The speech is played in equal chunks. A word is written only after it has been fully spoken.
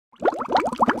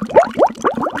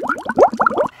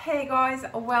Hey guys,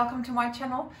 welcome to my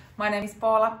channel. My name is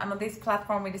Paula, and on this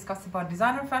platform we discuss about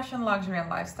designer, fashion, luxury and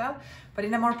lifestyle, but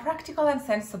in a more practical and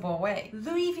sensible way.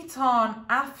 Louis Vuitton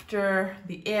after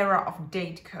the era of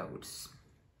date codes.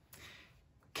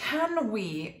 Can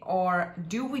we or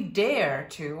do we dare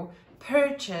to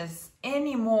purchase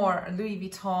any more Louis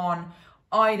Vuitton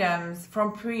items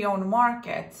from pre-owned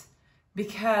markets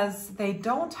because they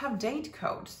don't have date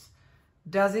codes?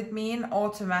 Does it mean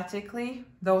automatically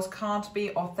those can't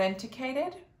be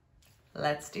authenticated?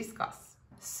 Let's discuss.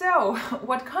 So,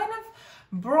 what kind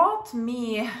of brought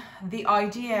me the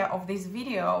idea of this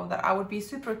video that I would be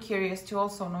super curious to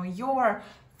also know your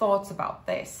thoughts about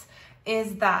this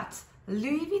is that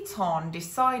Louis Vuitton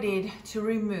decided to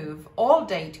remove all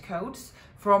date codes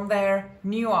from their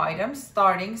new items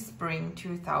starting spring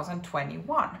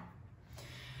 2021.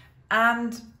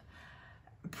 And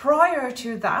prior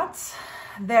to that,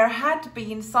 there had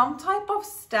been some type of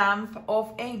stamp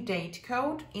of a date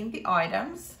code in the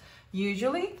items,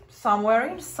 usually somewhere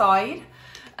inside,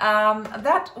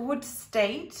 that would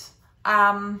state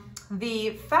the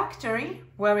factory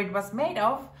where it was made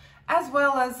of, as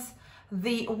well as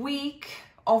the week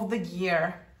of the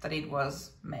year that it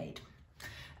was made.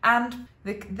 And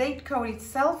the date code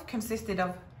itself consisted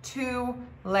of 2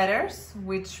 letters,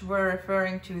 which were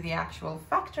referring to the actual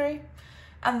factory,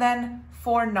 and then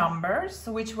 4 numbers,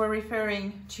 which were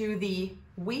referring to the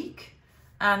week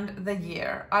and the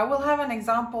year. I will have an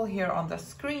example here on the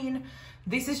screen.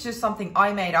 This is just something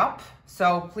I made up,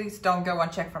 so please don't go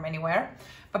and check from anywhere.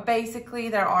 But basically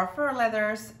there are 4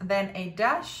 letters, then a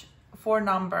dash, 4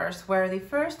 numbers, where the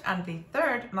first and the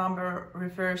third number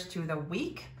refers to the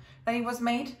week that it was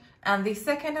made, and the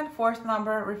second and fourth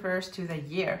number refers to the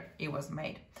year it was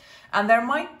made. And there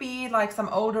might be like some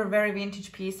older, very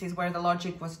vintage pieces where the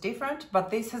logic was different, but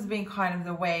this has been kind of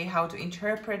the way how to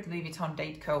interpret Louis Vuitton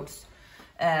date codes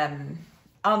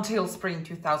until spring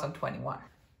 2021.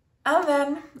 And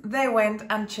then they went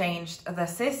and changed the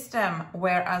system,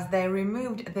 whereas they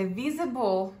removed the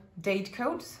visible date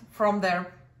codes from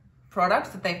their products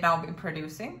that they've now been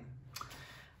producing,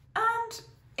 and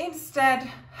instead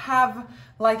have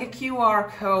like a QR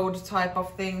code type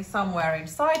of thing somewhere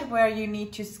inside where you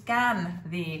need to scan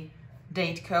the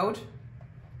date code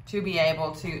to be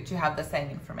able to have the same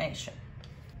information.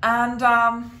 And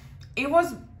I've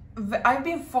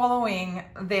been following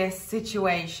this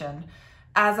situation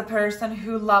as a person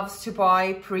who loves to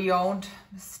buy pre-owned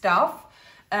stuff.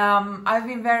 I've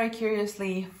been very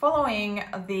curiously following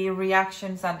the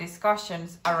reactions and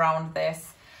discussions around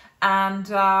this, and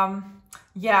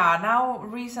yeah, now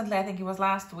recently, I think it was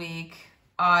last week,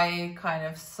 I kind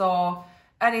of saw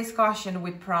a discussion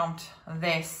which prompted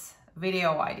this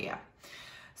video idea.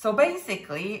 So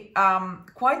basically,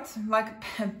 quite like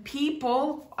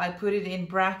people, I put it in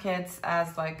brackets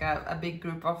as like a big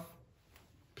group of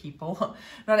people,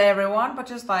 not everyone, but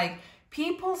just like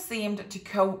people seemed to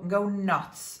go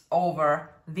nuts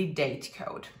over the date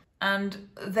code. And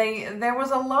there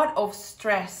was a lot of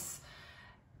stress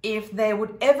if they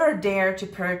would ever dare to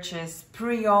purchase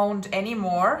pre-owned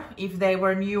anymore if they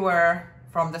were newer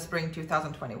from the spring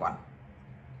 2021,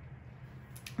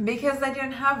 because they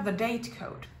didn't have the date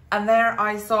code. And there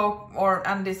I saw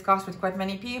and discussed with quite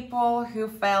many people who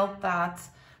felt that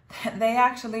they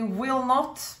actually will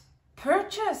not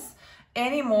purchase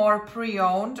any more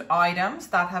pre-owned items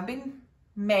that have been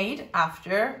made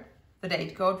after the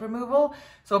date code removal.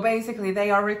 So basically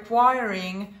they are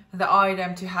requiring the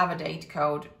item to have a date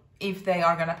code if they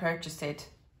are going to purchase it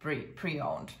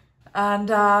pre-owned. And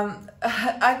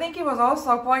I think it was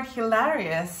also quite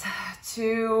hilarious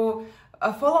to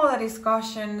follow the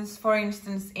discussions, for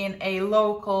instance, in a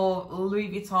local Louis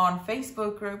Vuitton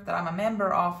Facebook group that I'm a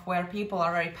member of, where people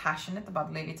are very passionate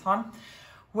about Louis Vuitton,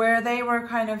 where they were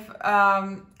kind of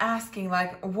asking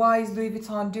like, why is Louis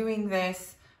Vuitton doing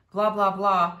this, blah, blah,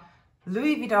 blah.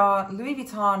 Louis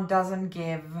Vuitton doesn't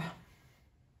give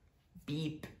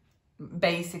beep.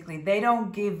 Basically, they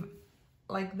don't give,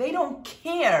 like, they don't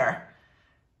care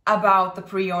about the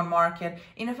pre-owned market.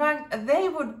 In fact, they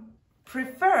would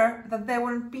prefer that there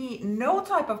wouldn't be no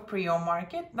type of pre-owned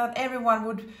market, that everyone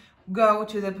would go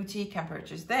to the boutique and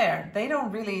purchase there. They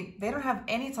don't have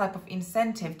any type of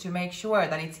incentive to make sure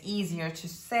that it's easier to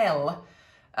sell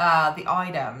the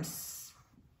items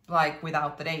like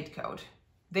without the date code.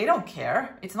 They don't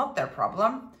care. It's not their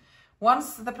problem.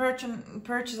 Once the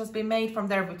purchase has been made from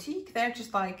their boutique, they're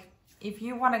just like, if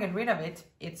you want to get rid of it,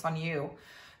 it's on you.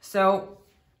 So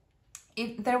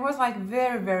there was like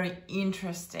very, very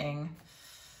interesting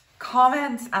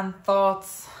comments and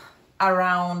thoughts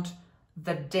around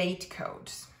the date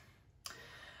codes.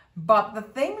 But the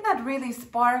thing that really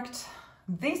sparked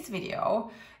this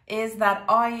video is that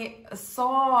I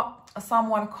saw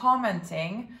someone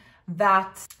commenting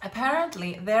that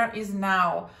apparently there is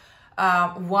now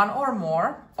one or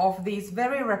more of these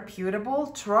very reputable,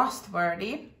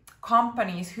 trustworthy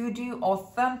companies who do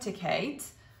authenticate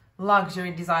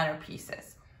luxury designer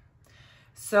pieces.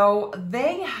 So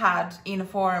they had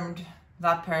informed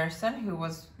that person who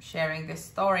was sharing this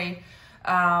story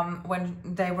when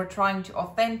they were trying to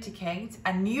authenticate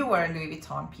a newer Louis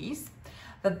Vuitton piece,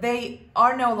 that they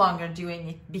are no longer doing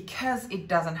it because it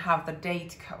doesn't have the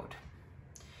date code.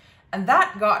 And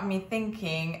that got me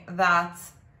thinking that,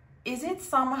 is it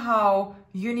somehow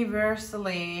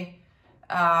universally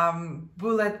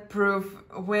bulletproof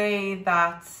way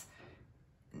that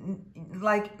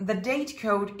like the date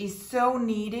code is so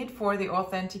needed for the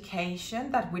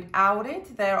authentication that without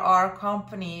it there are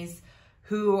companies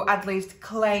who at least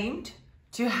claimed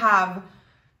to have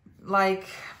like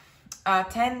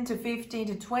 10 to 15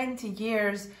 to 20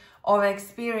 years of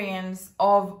experience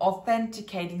of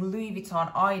authenticating Louis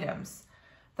Vuitton items,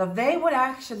 that they would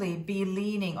actually be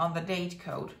leaning on the date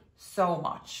code so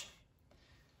much.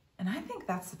 And I think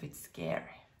that's a bit scary.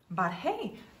 But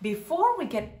hey, before we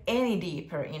get any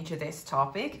deeper into this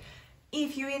topic,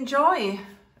 if you enjoy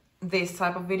this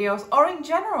type of videos or in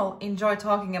general enjoy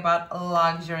talking about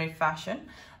luxury fashion,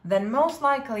 then most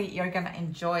likely you're gonna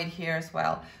enjoy it here as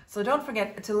well. So don't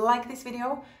forget to like this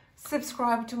video,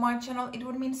 subscribe to my channel, it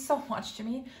would mean so much to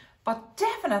me. But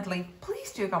definitely,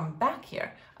 please do come back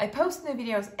here. I post new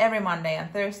videos every Monday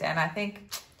and Thursday, and I think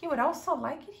you would also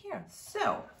like it here.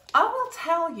 So I will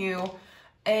tell you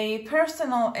a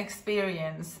personal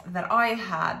experience that I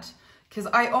had, because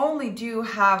I only do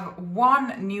have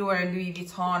one newer Louis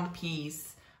Vuitton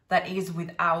piece that is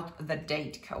without the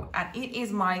date code, and it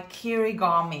is my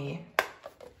Kirigami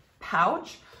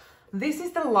pouch. This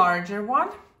is the larger one.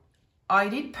 I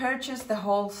did purchase the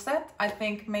whole set, I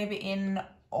think maybe in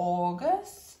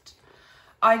August.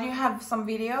 I do have some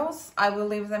videos, I will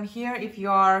leave them here if you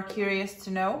are curious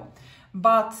to know.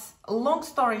 But long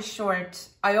story short,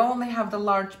 I only have the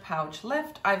large pouch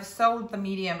left. I've sold the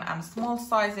medium and small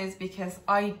sizes because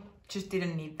I just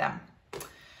didn't need them.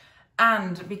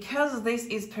 And because this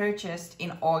is purchased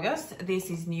in August, this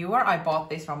is newer, I bought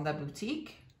this from the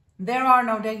boutique, there are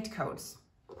no date codes.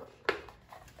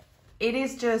 It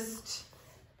is just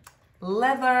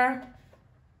leather,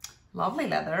 lovely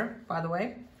leather, by the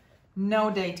way, no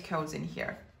date codes in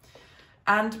here.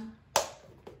 And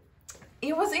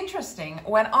it was interesting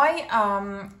when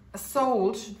I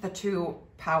sold the two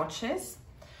pouches.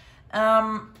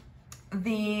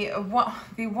 The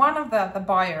one of the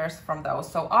buyers from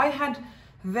those, so I had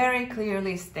very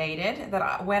clearly stated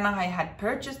that when I had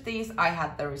purchased these, I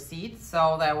had the receipt,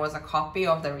 so there was a copy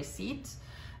of the receipt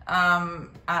and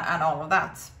all of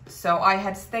that. So I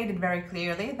had stated very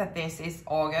clearly that this is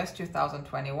August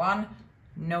 2021,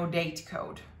 no date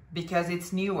code, because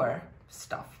it's newer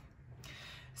stuff.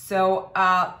 So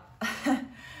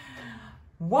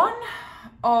one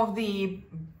of the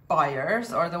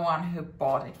buyers, or the one who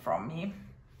bought it from me,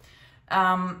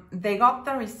 they got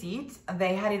the receipt,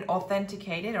 they had it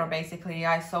authenticated, or basically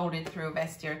I sold it through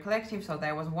Vestiaire Collective, so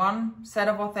there was one set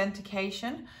of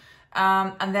authentication,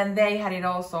 and then they had it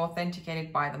also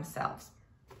authenticated by themselves.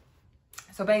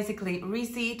 So basically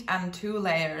receipt and 2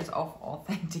 layers of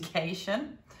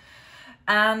authentication.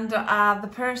 And the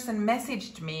person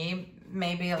messaged me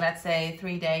maybe, let's say,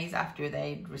 3 days after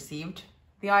they received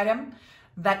the item,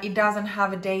 that it doesn't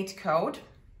have a date code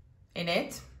in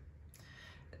it,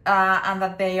 and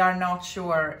that they are not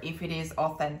sure if it is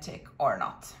authentic or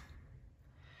not.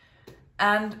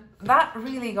 And that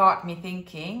really got me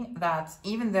thinking that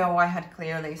even though I had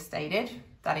clearly stated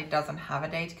that it doesn't have a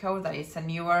date code, that it's a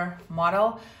newer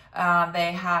model,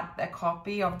 they had a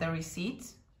copy of the receipt,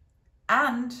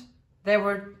 and there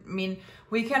were, I mean,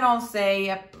 we can all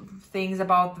say things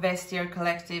about Vestiaire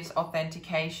Collective's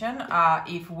authentication,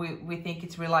 if we think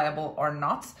it's reliable or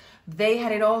not. They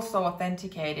had it also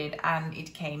authenticated and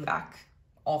it came back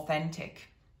authentic.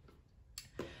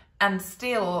 And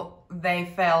still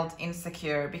they felt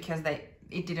insecure because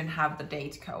it didn't have the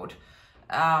date code.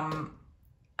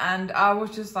 And I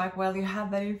was just like, well, you had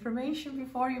that information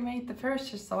before you made the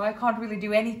purchase, so I can't really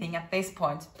do anything at this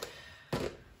point.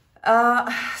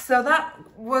 So that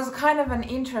was kind of an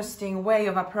interesting way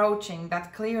of approaching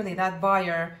that. Clearly that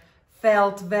buyer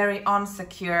felt very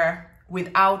unsecure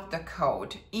without the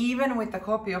code, even with the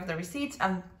copy of the receipts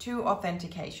and 2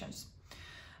 authentications.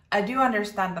 I do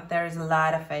understand that there is a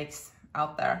lot of fakes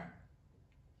out there,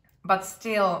 but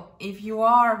still, if you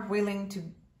are willing to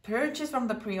purchase from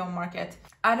the pre-owned market,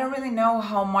 I don't really know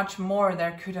how much more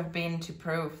there could have been to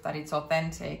prove that it's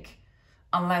authentic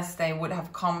unless they would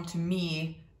have come to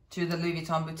me to the Louis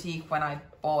Vuitton boutique when I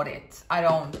bought it. I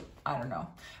don't know.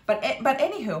 But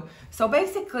anywho, so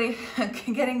basically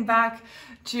getting back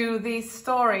to the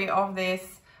story of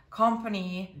this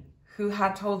company who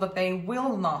had told that they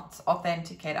will not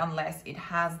authenticate unless it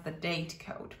has the date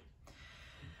code.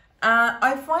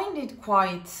 I find it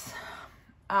quite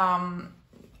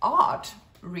odd,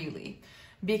 really,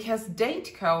 because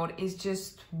date code is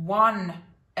just one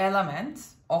element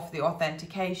of the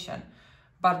authentication,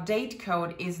 but date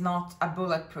code is not a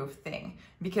bulletproof thing,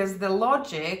 because the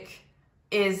logic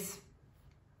is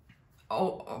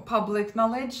public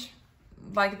knowledge,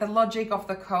 like the logic of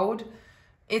the code.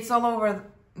 It's all over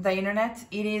the internet.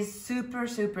 It is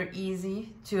super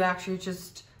easy to actually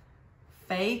just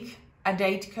fake a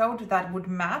date code that would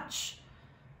match.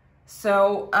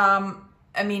 So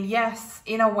I mean, yes,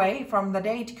 in a way, from the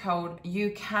date code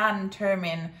you can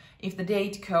determine if the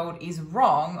date code is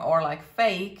wrong or like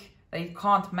fake, that it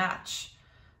can't match.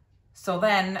 So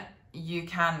then you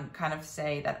can kind of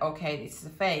say that, okay, this is a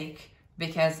fake,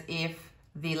 because if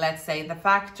the, let's say, the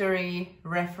factory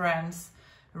reference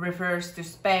refers to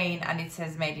Spain and it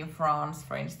says made in France,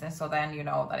 for instance, so then you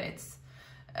know that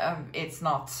it's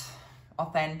not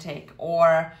authentic,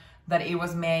 or that it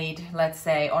was made, let's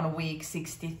say, on week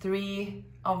 63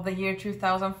 of the year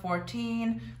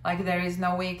 2014, like there is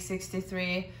no week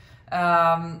 63,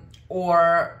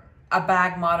 or a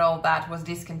bag model that was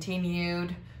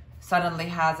discontinued suddenly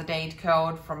has a date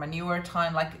code from a newer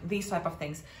time, like these type of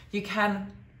things. You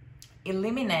can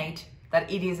eliminate that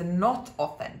it is not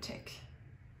authentic,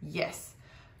 yes,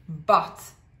 but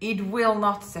it will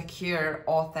not secure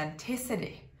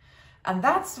authenticity. And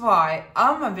that's why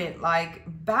I'm a bit like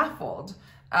baffled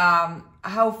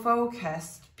how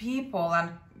focused people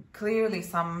and clearly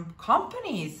some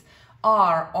companies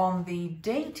are on the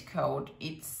date code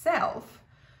itself,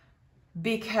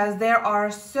 because there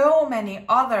are so many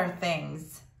other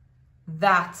things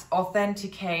that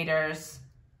authenticators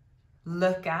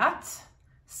look at,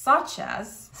 such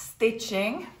as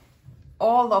stitching,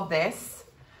 all of this.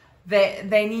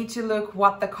 They need to look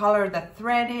what the color the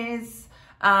thread is,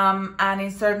 and in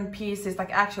certain pieces,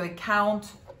 like actually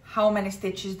count how many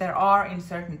stitches there are in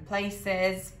certain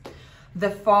places. The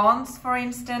fonts, for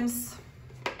instance,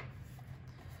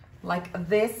 like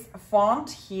this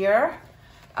font here,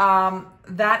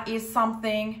 that is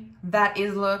something that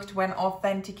is looked when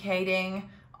authenticating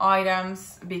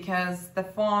items, because the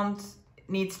font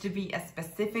needs to be a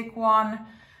specific one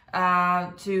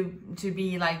to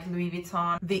be like Louis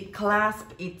Vuitton. The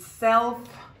clasp itself,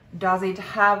 does it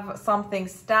have something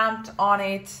stamped on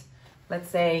it? Let's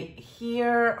say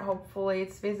here, hopefully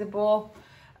it's visible,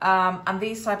 and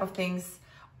these type of things.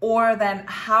 Or then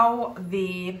how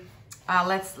the,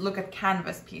 let's look at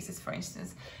canvas pieces, for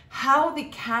instance, how the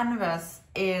canvas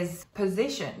is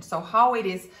positioned, so how it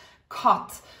is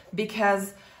cut,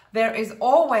 because there is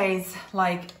always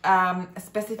like a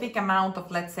specific amount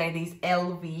of, let's say, these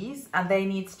LVs, and they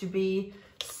needs to be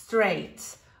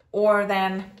straight. Or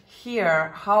then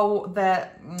here, how the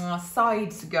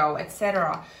sides go,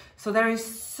 etc. So there is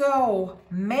so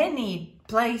many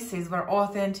places where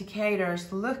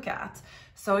authenticators look at.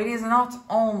 So it is not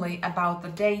only about the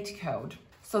date code.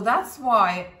 So that's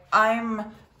why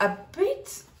I'm a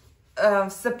bit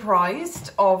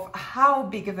surprised of how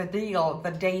big of a deal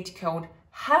the date code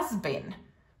has been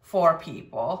for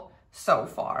people so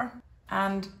far.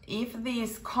 And if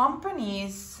these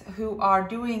companies who are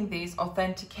doing these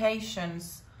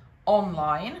authentications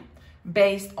online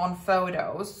based on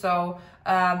photos, so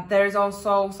there's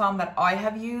also some that I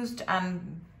have used,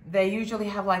 and they usually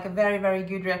have like a very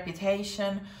good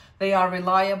reputation, they are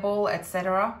reliable,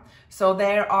 etc. So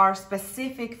there are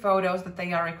specific photos that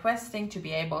they are requesting to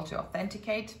be able to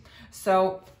authenticate.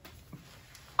 So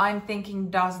I'm thinking,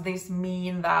 does this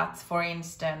mean that, for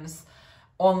instance,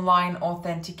 online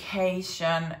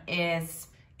authentication is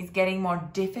getting more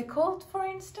difficult, for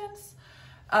instance,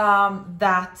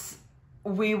 that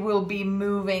we will be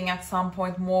moving at some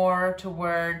point more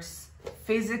towards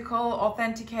physical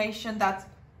authentication, that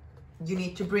you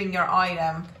need to bring your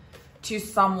item to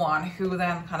someone who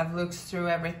then kind of looks through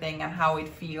everything and how it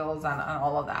feels and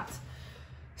all of that.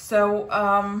 So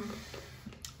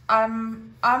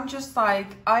I'm just like,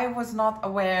 I was not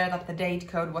aware that the date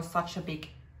code was such a big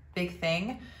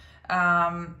thing.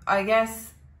 I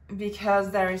guess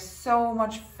because there is so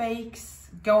much fakes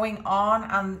going on,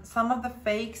 and some of the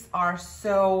fakes are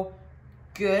so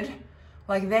good,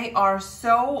 like they are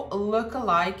so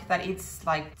look-alike that it's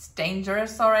like it's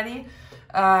dangerous already,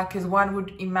 because one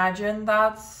would imagine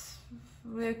that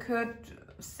we could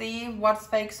see what's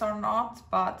fakes or not,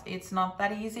 but it's not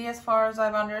that easy as far as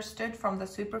I've understood from the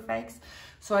super fakes.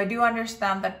 So I do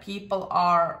understand that people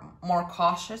are more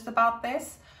cautious about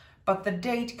this, but the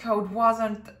date code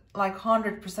wasn't like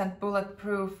 100%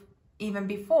 bulletproof even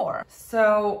before.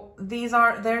 So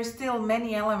there's still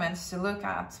many elements to look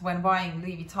at when buying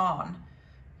Louis Vuitton.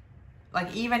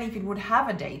 Like even if it would have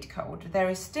a date code, there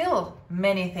is still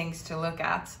many things to look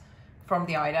at from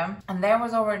the item. And there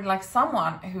was already like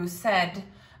someone who said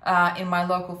in my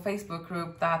local Facebook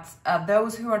group that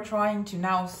those who are trying to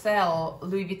now sell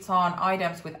Louis Vuitton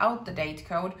items without the date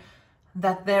code,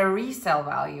 that their resale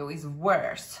value is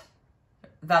worse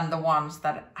than the ones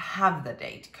that have the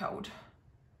date code.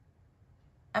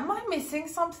 Am I missing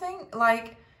something?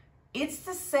 Like, it's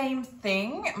the same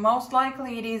thing. Most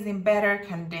likely it is in better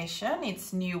condition.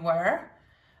 It's newer.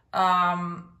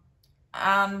 And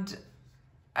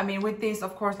I mean, with this,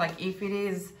 of course, like if it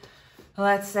is,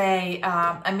 let's say,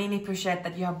 a mini pochette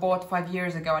that you have bought 5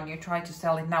 years ago and you try to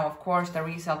sell it now, of course, the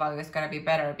resale value is going to be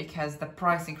better because the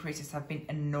price increases have been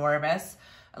enormous.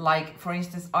 Like, for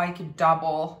instance, I could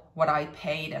double what I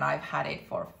paid and I've had it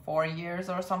for 4 years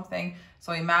or something.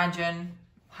 So imagine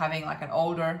having like an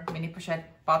older mini pochette,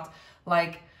 but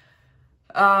like,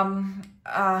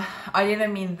 I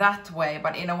didn't mean that way,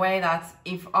 but in a way that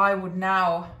if I would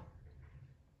now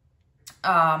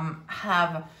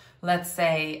have, let's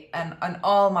say, an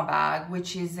Alma bag,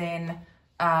 which is in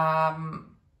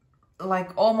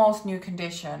like almost new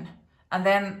condition, and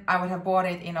then I would have bought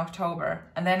it in October,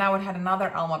 and then I would have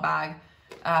another Alma bag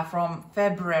from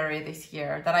February this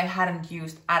year that I hadn't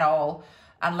used at all,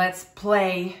 and let's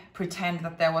pretend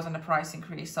that there wasn't a price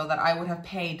increase, so that I would have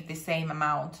paid the same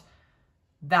amount,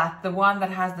 that the one that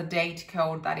has the date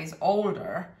code that is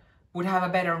older would have a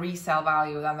better resale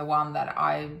value than the one that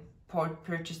I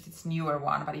purchased its newer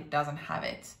one, but it doesn't have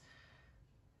it.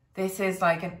 This is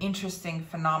like an interesting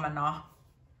phenomena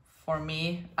for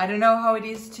me. I don't know how it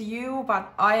is to you,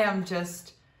 but I am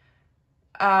just,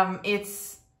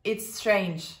 it's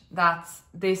strange that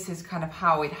this is kind of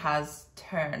how it has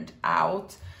turned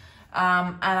out.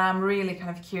 And I'm really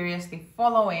kind of curiously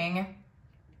following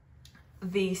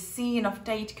the scene of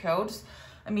date codes.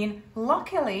 I mean,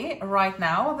 luckily right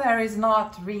now there is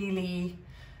not really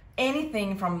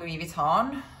anything from Louis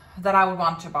Vuitton that I would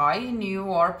want to buy, new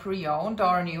or pre-owned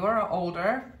or newer or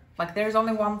older. Like, there's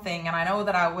only one thing, and I know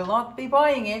that I will not be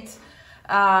buying it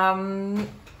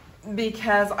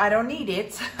because I don't need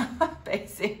it,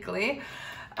 basically.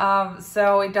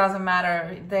 So it doesn't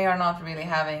matter. They are not really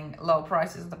having low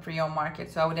prices in the pre-owned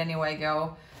market. So I would anyway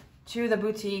go to the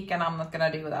boutique, and I'm not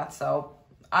gonna do that. So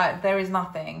there is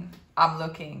nothing I'm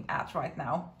looking at right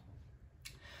now.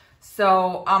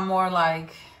 So I'm more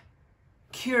like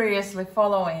curiously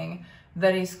following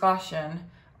the discussion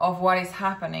of what is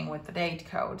happening with the date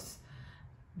codes,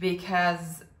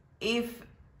 because if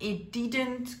it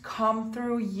didn't come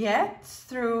through yet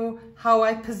through how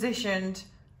I positioned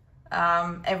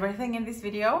everything in this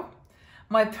video,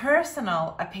 my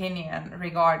personal opinion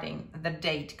regarding the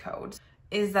date codes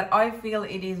is that I feel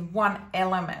it is one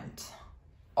element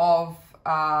of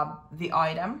the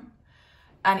item,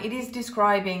 and it is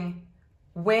describing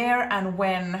where and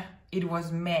when it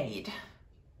was made,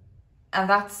 and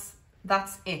that's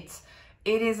it.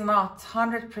 It is not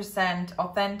 100%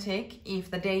 authentic if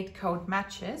the date code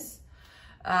matches.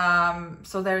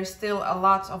 So there is still a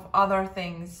lot of other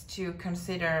things to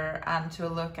consider and to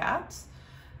look at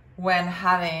when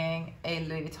having a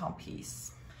Louis Vuitton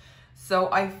piece. So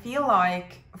I feel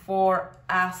like for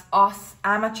us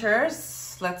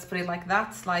amateurs, let's put it like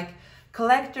that, like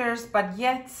collectors but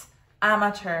yet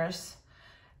amateurs,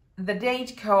 the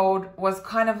date code was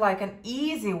kind of like an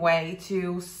easy way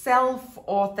to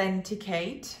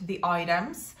self-authenticate the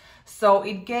items. So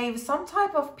it gave some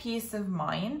type of peace of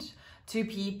mind to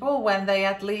people when they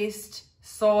at least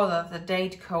saw that the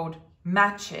date code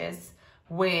matches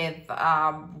with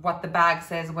what the bag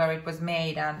says, where it was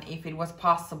made, and if it was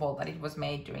possible that it was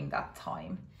made during that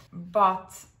time.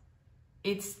 But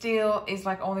it still is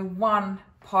like only one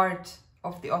part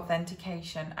of the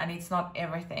authentication, and it's not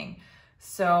everything.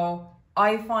 So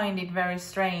I find it very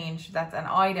strange that an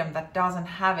item that doesn't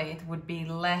have it would be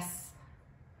less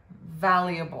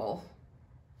valuable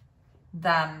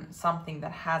than something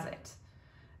that has it.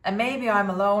 And maybe I'm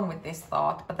alone with this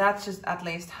thought, but that's just at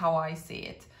least how I see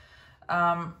it.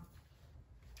 And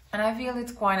I feel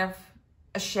it's kind of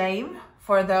a shame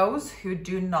for those who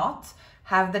do not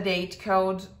have the date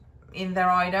code in their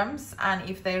items, and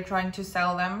if they're trying to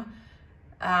sell them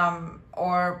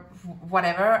or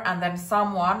whatever, and then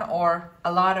someone or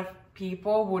a lot of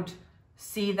people would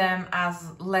see them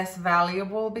as less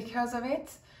valuable because of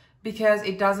it, because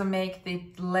it doesn't make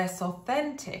it less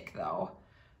authentic though.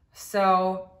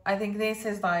 So I think this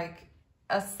is like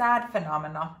a sad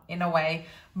phenomena in a way,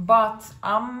 but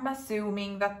I'm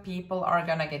assuming that people are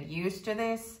gonna get used to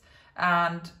this,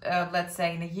 and let's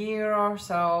say in a year or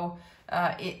so,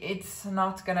 it's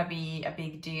not gonna be a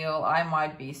big deal. I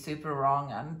might be super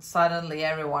wrong and suddenly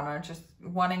everyone are just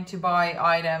wanting to buy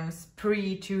items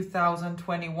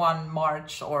pre-2021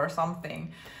 March or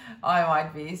something. I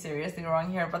might be seriously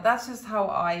wrong here, but that's just how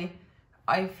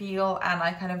I feel, and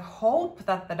I kind of hope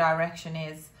that the direction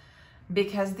is,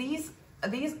 because these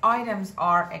items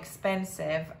are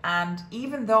expensive, and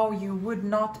even though you would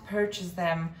not purchase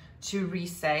them to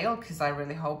resale, because I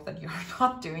really hope that you're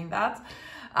not doing that,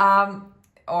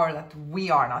 or that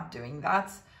we are not doing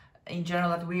that in general,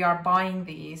 that we are buying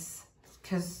these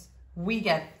because we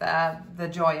get the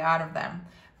joy out of them,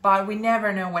 but we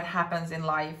never know what happens in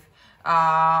life.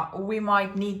 We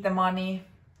might need the money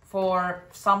for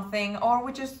something, or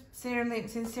we just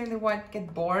sincerely might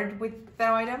get bored with the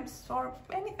items or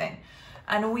anything,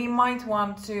 and we might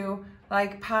want to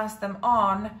like pass them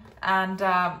on and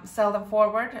sell them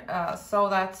forward, so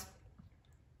that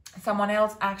someone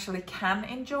else actually can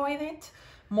enjoy it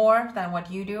more than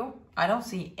what you do. I don't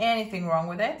see anything wrong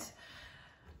with it.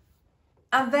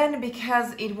 And then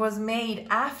because it was made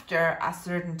after a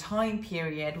certain time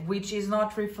period, which is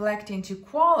not reflecting to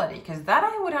quality, because that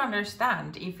I would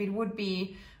understand if it would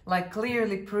be like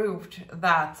clearly proved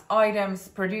that items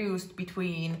produced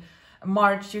between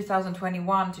March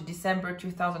 2021 to December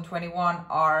 2021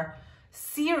 are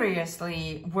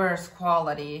seriously worse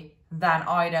quality than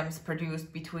items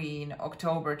produced between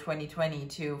October 2020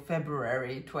 to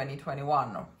February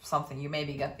 2021 or something. You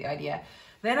maybe get the idea.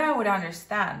 Then I would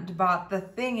understand, but the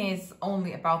thing is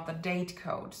only about the date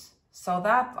codes. So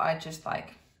that I just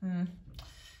like,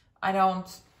 I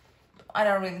don't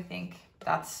really think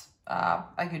that's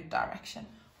a good direction.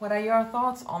 What are your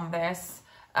thoughts on this?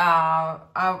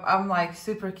 I'm like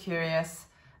super curious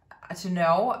to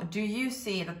know, do you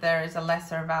see that there is a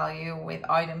lesser value with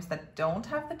items that don't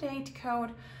have the date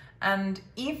code? And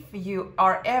if you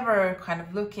are ever kind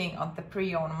of looking at the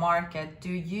pre-owned market,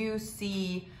 do you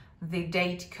see the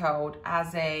date code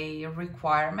as a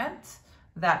requirement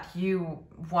that you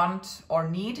want or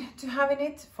need to have in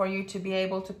it for you to be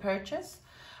able to purchase?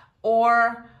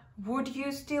 Or would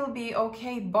you still be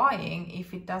okay buying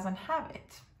if it doesn't have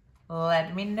it?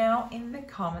 Let me know in the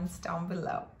comments down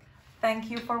below.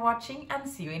 Thank you for watching and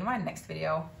see you in my next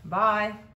video. Bye!